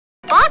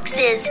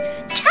boxes.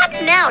 Tap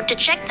now to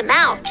check them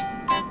out.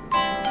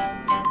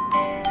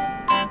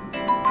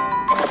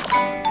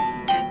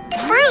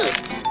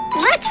 Fruits.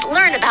 Let's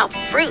learn about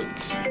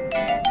fruits.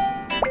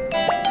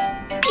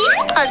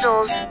 Piece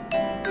puzzles.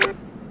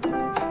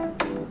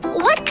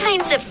 What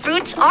kinds of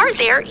fruits are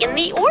there in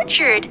the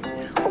orchard?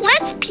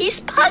 Let's piece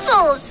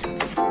puzzles.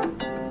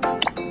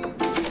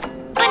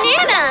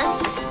 Banana.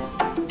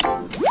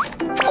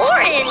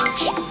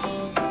 Orange.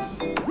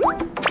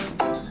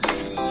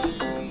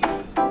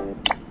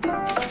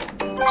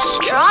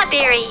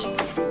 Strawberry.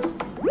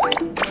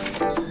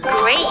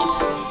 Grape.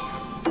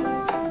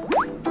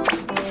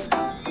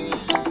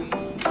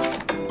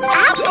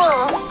 Apple.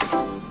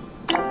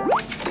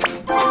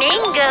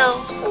 Mango.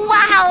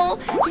 Wow,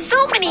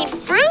 so many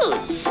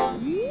fruits.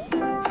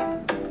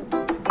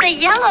 The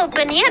yellow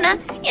banana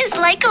is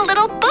like a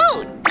little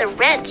boat. The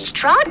red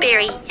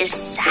strawberry is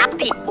sappy.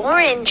 The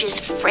orange is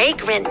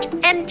fragrant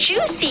and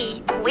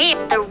juicy. Wait,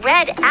 the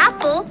red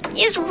apple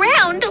is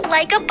round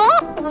like a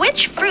ball.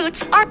 Which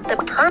fruits are? The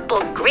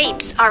purple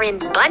grapes are in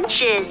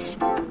bunches.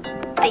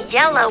 The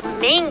yellow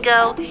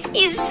mango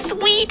is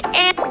sweet.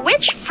 And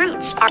which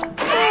fruits are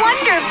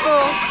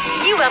wonderful?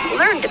 You have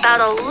learned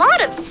about a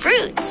lot of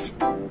fruits.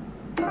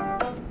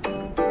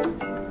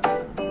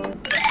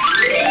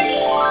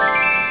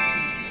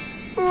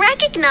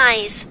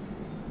 Recognize.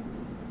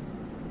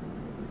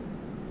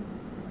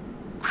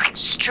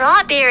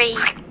 Strawberry.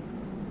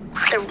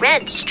 The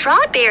red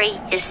strawberry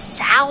is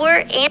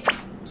sour and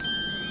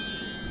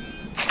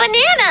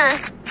banana.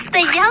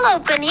 The yellow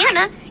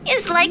banana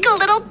is like a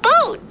little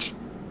boat.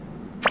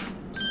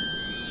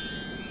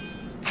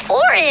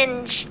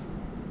 Orange.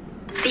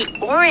 The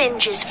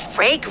orange is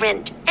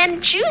fragrant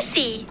and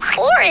juicy.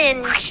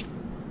 Orange.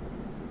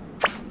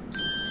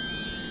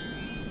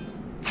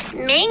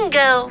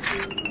 Mango.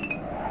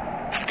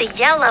 The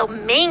yellow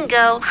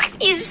mango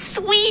is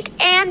sweet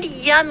and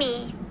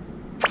yummy.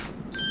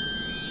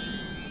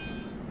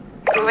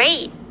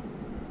 Grape.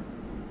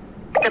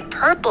 The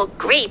purple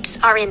grapes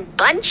are in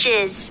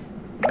bunches.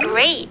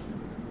 Grape.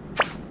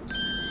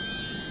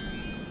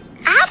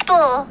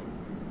 Apple.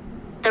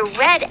 The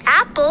red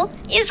apple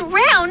is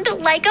round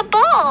like a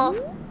ball.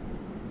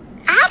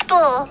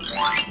 Apple.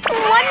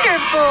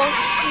 Wonderful!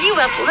 You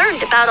have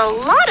learned about a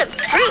lot of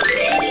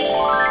fruits.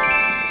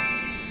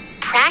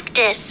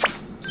 Practice.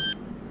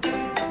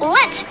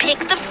 Let's pick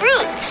the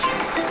fruits.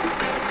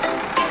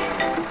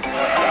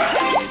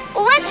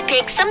 Let's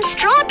pick some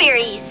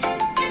strawberries.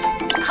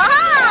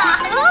 Ha!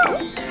 Oh.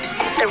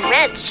 The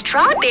red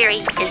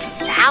strawberry is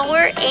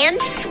sour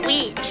and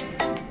sweet.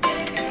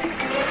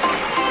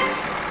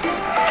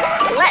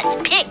 Let's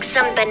pick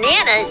some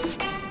bananas.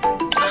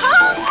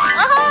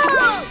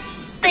 Oh.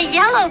 The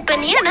yellow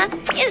banana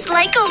is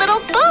like a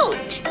little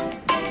boat.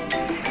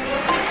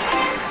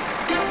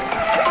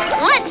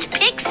 Let's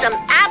pick some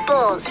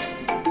apples.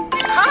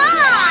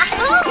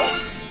 Oh.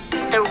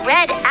 The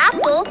red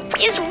apple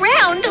is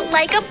round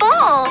like a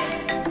ball.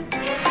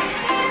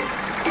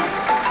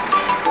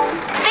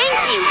 Thank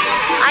you.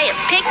 I have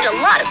picked a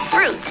lot of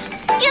fruits.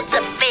 It's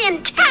a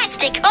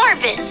fantastic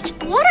harvest.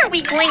 What are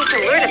we going to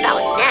learn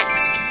about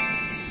next?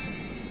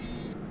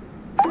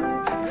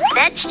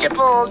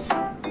 Vegetables.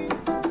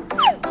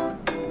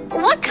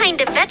 What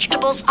kind of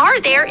vegetables are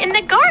there in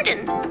the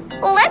garden?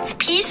 Let's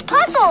piece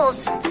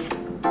puzzles.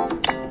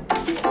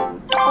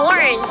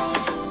 Corn.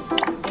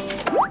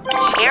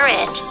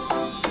 Carrot.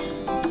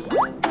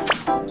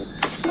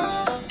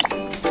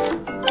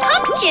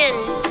 Pumpkin.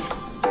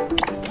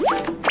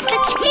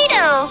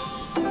 Potato.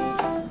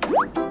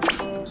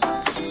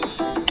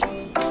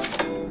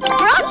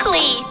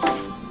 Broccoli.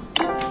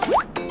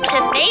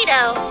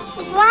 Tomato.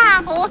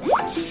 Wow,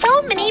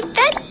 so many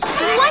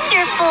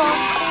wonderful!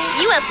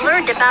 You have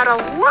learned about a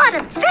lot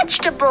of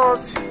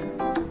vegetables.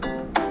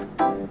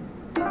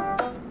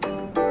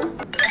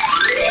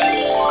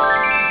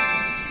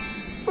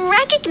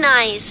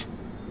 Recognize.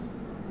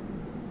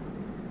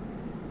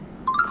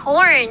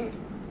 Corn.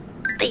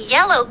 The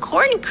yellow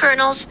corn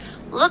kernels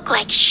look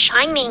like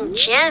shining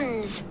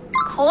gems.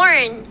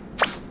 Corn.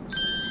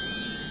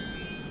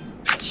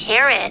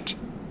 Carrot.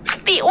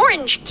 The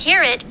orange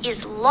carrot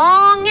is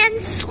long and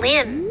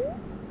slim.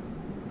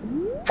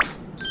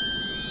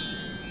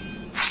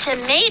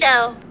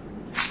 Tomato.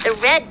 The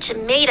red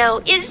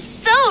tomato is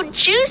so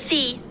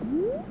juicy.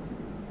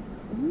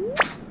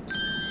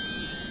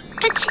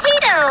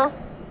 Potato.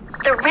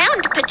 The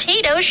round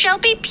potato shall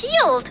be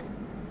peeled.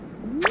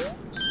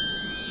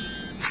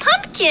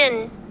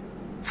 Pumpkin.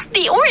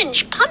 The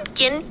orange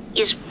pumpkin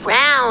is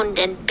round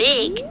and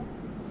big.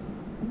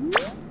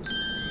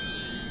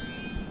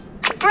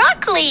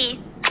 Broccoli.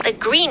 The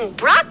green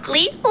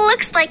broccoli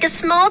looks like a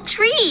small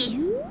tree.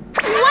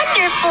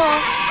 Wonderful!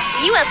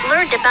 You have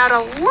learned about a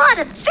lot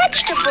of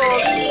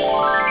vegetables.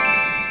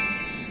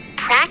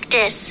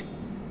 Practice.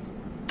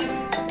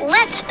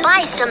 Let's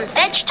buy some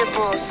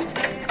vegetables.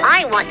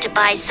 I want to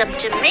buy some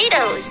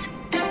tomatoes.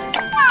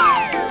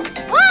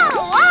 Whoa,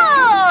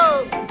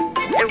 whoa!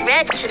 The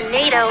red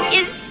tomato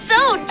is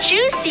so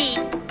juicy.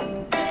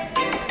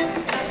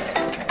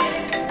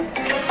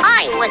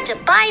 I want to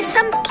buy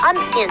some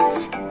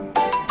pumpkins.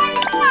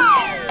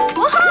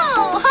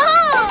 Whoa!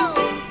 Ho!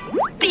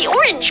 The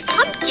orange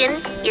pumpkin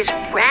is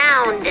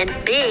round and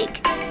big.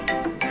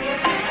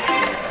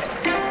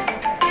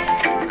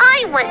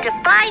 I want to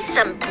buy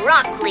some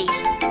broccoli.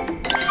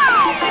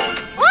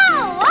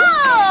 Whoa!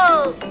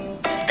 Whoa!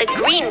 The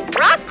green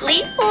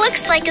broccoli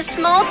looks like a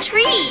small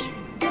tree.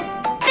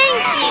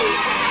 Thank you.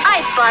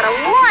 I've bought a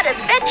lot of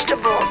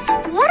vegetables.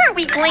 What are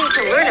we going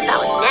to learn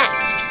about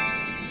next?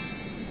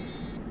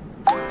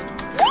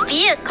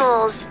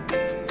 Vehicles.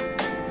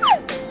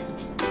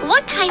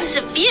 What kinds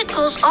of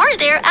vehicles are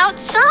there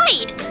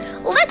outside?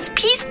 Let's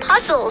piece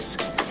puzzles.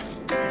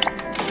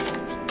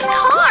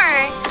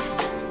 Car.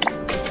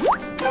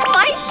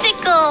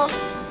 Bicycle.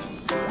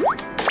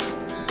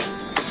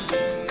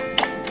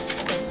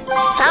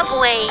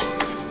 Subway.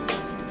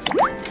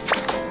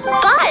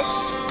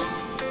 Bus.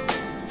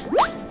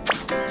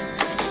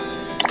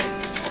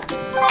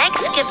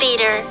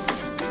 Excavator.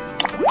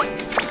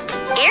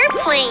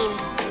 Airplane.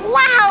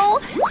 Wow!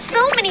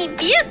 So many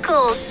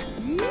vehicles.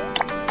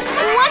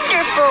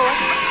 Wonderful!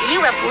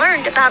 You have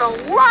learned about a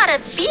lot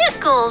of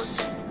vehicles.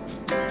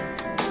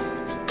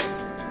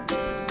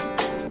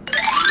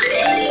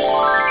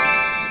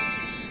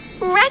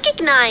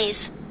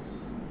 Recognize.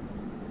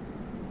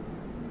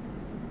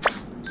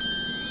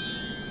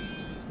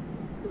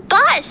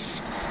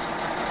 Bus.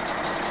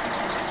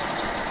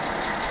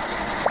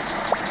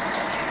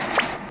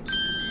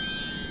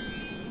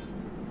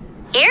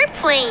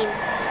 Airplane.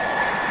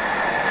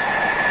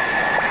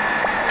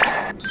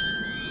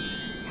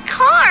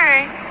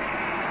 Car.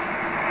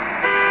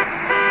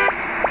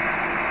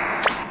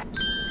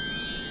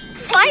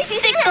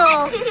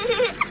 Bicycle.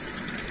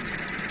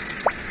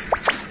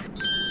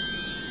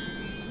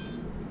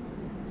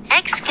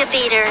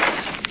 Excavator.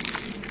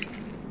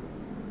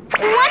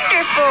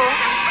 Wonderful!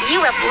 You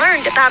have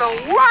learned about a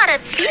lot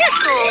of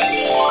vehicles.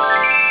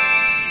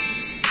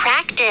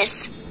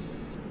 Practice.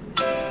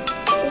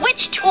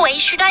 Which toy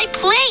should I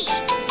play?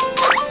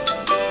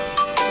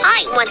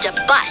 I want a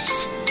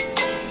bus.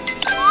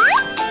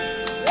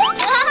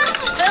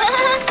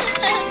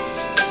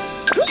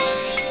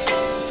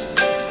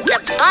 The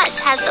bus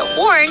has the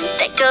horn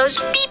that goes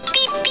beep,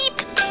 beep, beep.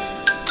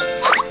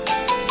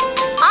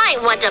 I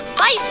want a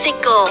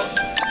bicycle.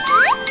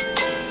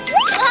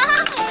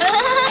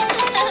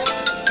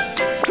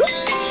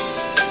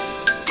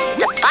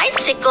 The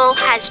bicycle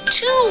has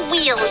 2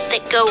 wheels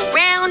that go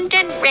round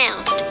and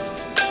round.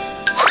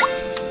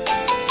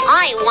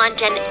 I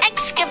want an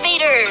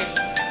excavator.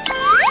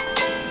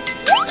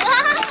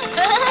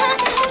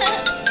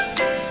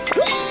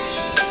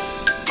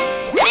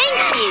 Thank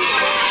you.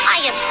 I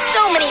have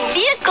so many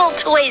vehicle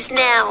toys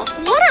now.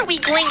 What are we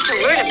going to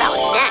learn about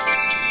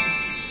next?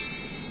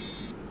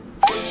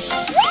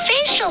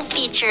 Facial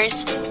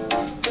features.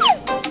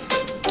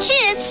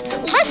 Kids,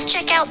 let's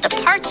check out the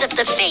parts of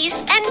the face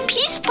and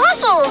piece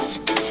puzzles.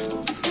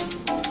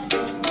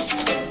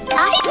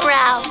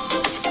 Eyebrow.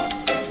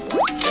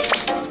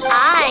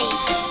 Eye.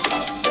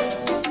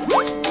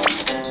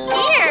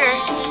 Ear.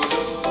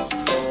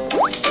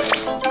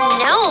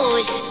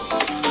 Nose.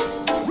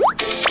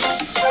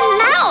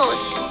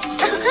 Mouth.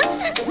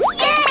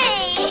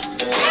 Yay!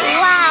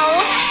 Wow,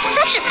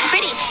 such a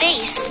pretty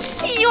face.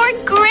 You're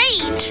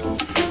great.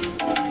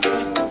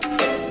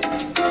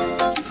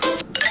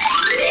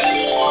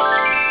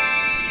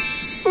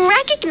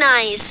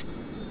 Recognize.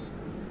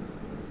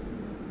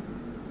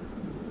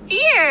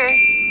 Ear.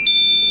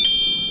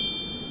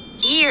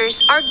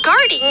 Ears are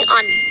guarding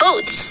on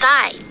both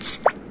sides.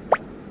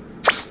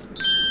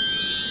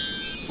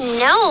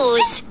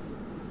 Nose.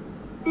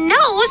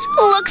 Nose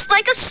looks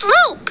like a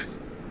slope.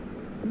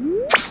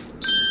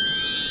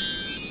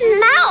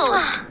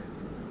 Mouth.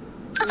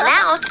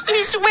 Mouth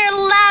is where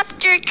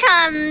laughter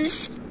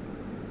comes.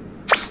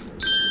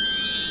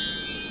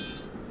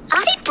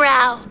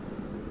 Eyebrow.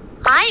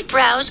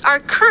 Eyebrows are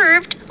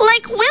curved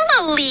like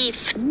willow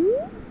leaf.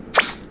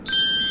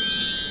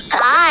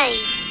 Eye.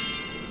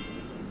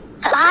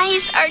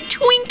 Eyes are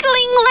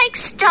twinkling like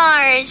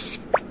stars.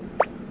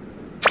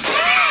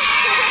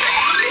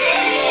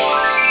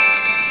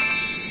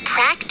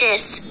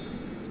 Practice.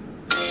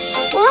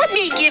 Let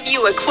me give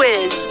you a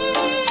quiz.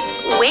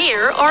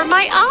 Where are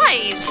my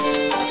eyes?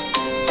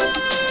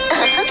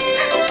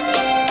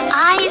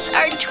 Eyes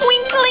are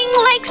twinkling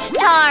like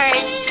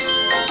stars.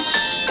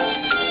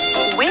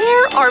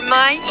 Where are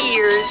my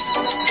ears?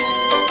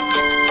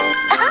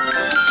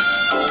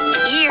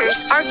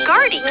 Ears are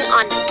guarding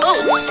on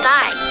both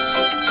sides.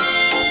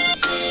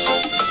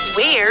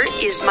 Where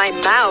is my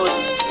mouth?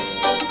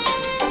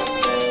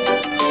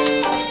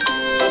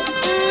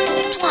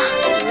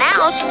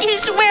 Mouth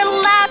is where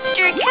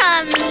laughter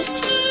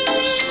comes.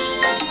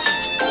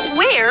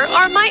 Where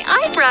are my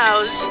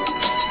eyebrows?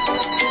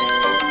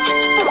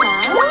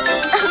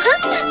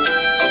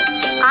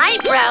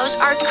 Eyebrows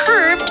are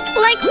curved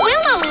like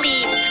willow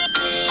leaf.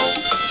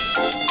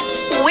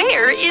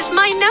 Where is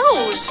my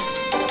nose?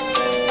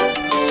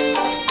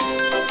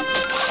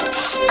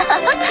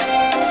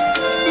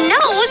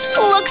 Nose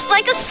looks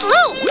like a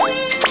slope.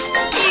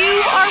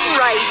 You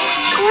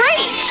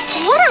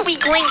What are we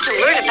going to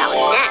learn about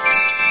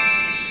next?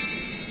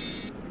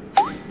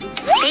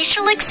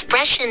 Facial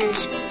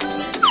expressions.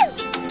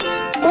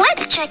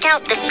 Let's check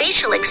out the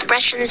facial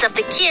expressions of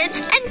the kids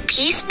and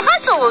piece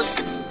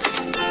puzzles.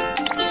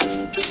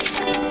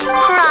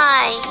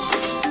 Cry.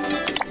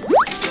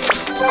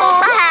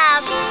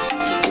 Laugh.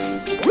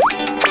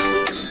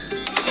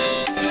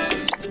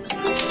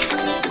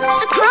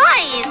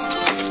 Surprised.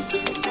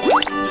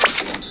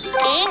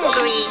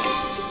 Angry.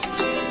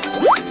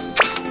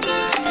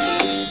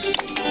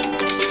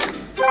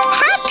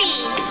 Happy.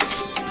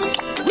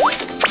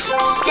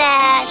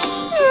 Sad.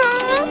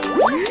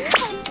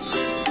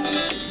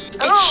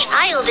 The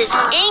child is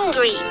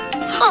angry.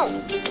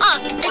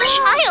 The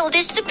child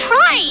is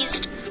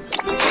surprised.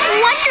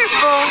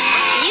 Wonderful!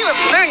 You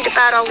have learned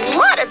about a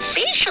lot of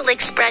facial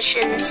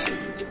expressions.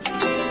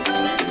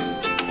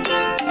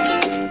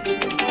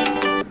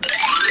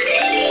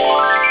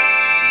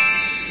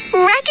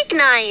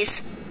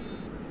 Recognize.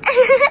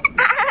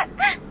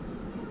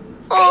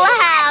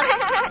 Laugh.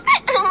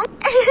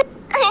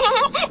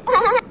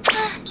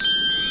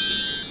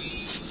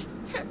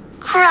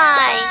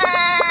 Cry.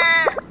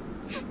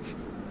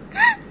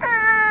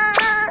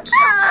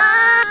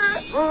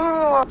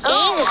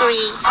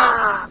 Angry.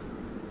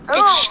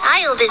 The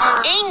child is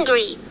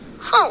angry.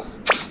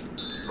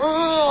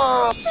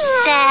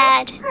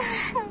 Sad.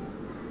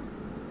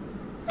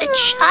 The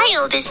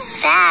child is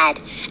sad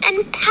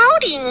and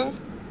pouting.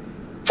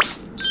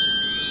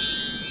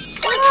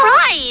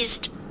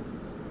 Surprised.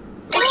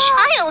 The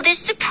child is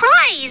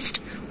surprised.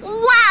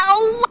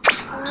 Wow!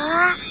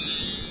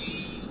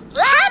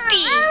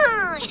 Happy.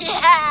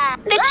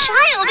 The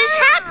child is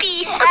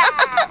happy.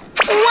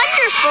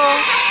 Wonderful.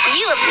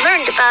 You have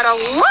learned about a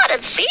lot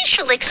of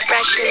facial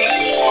expressions.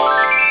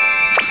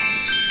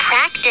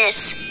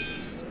 Practice.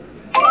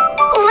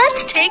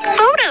 Let's take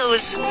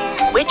photos.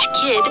 Which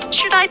kid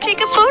should I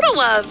take a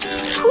photo of?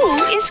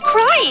 Who is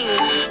crying?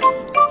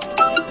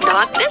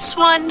 Not this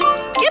one.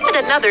 Give it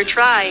another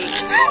try.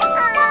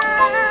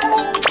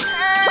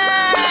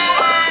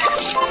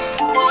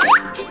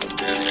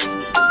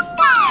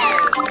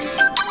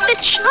 The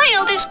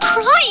child is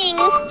crying.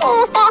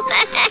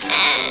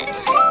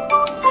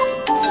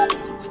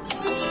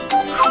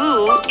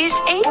 Who is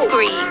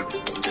angry?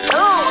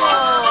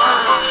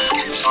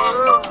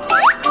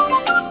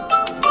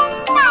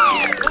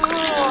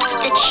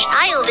 The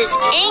child is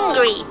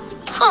angry.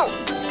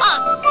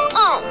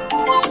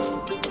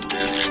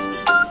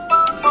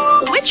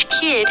 Which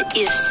kid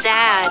is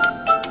sad?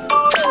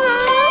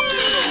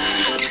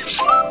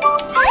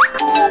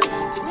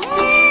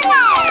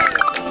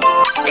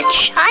 The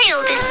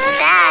child is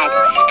sad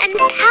and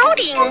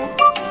pouting.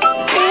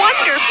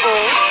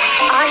 Wonderful!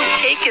 I've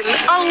taken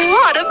a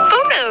lot of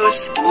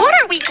photos. What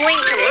are we going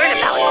to learn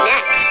about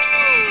next?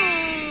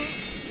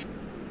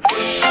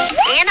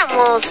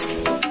 Animals.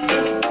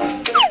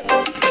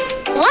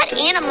 What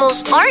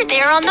animals are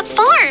there on the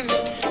farm?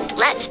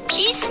 Let's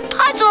piece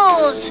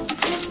puzzles.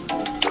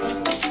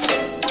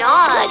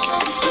 Dog.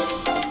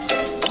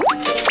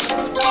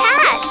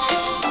 Cat.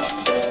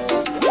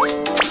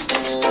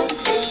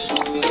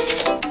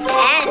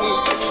 Hen.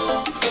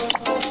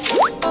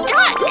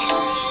 Duck.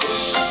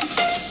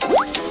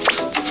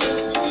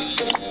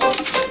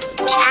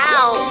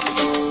 Cow.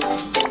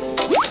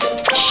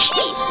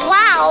 Sheep.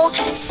 Wow,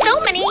 so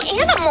many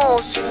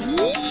animals.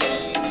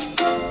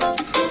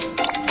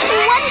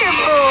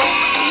 Wonderful.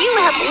 You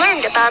have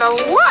learned about a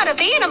lot of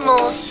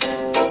animals.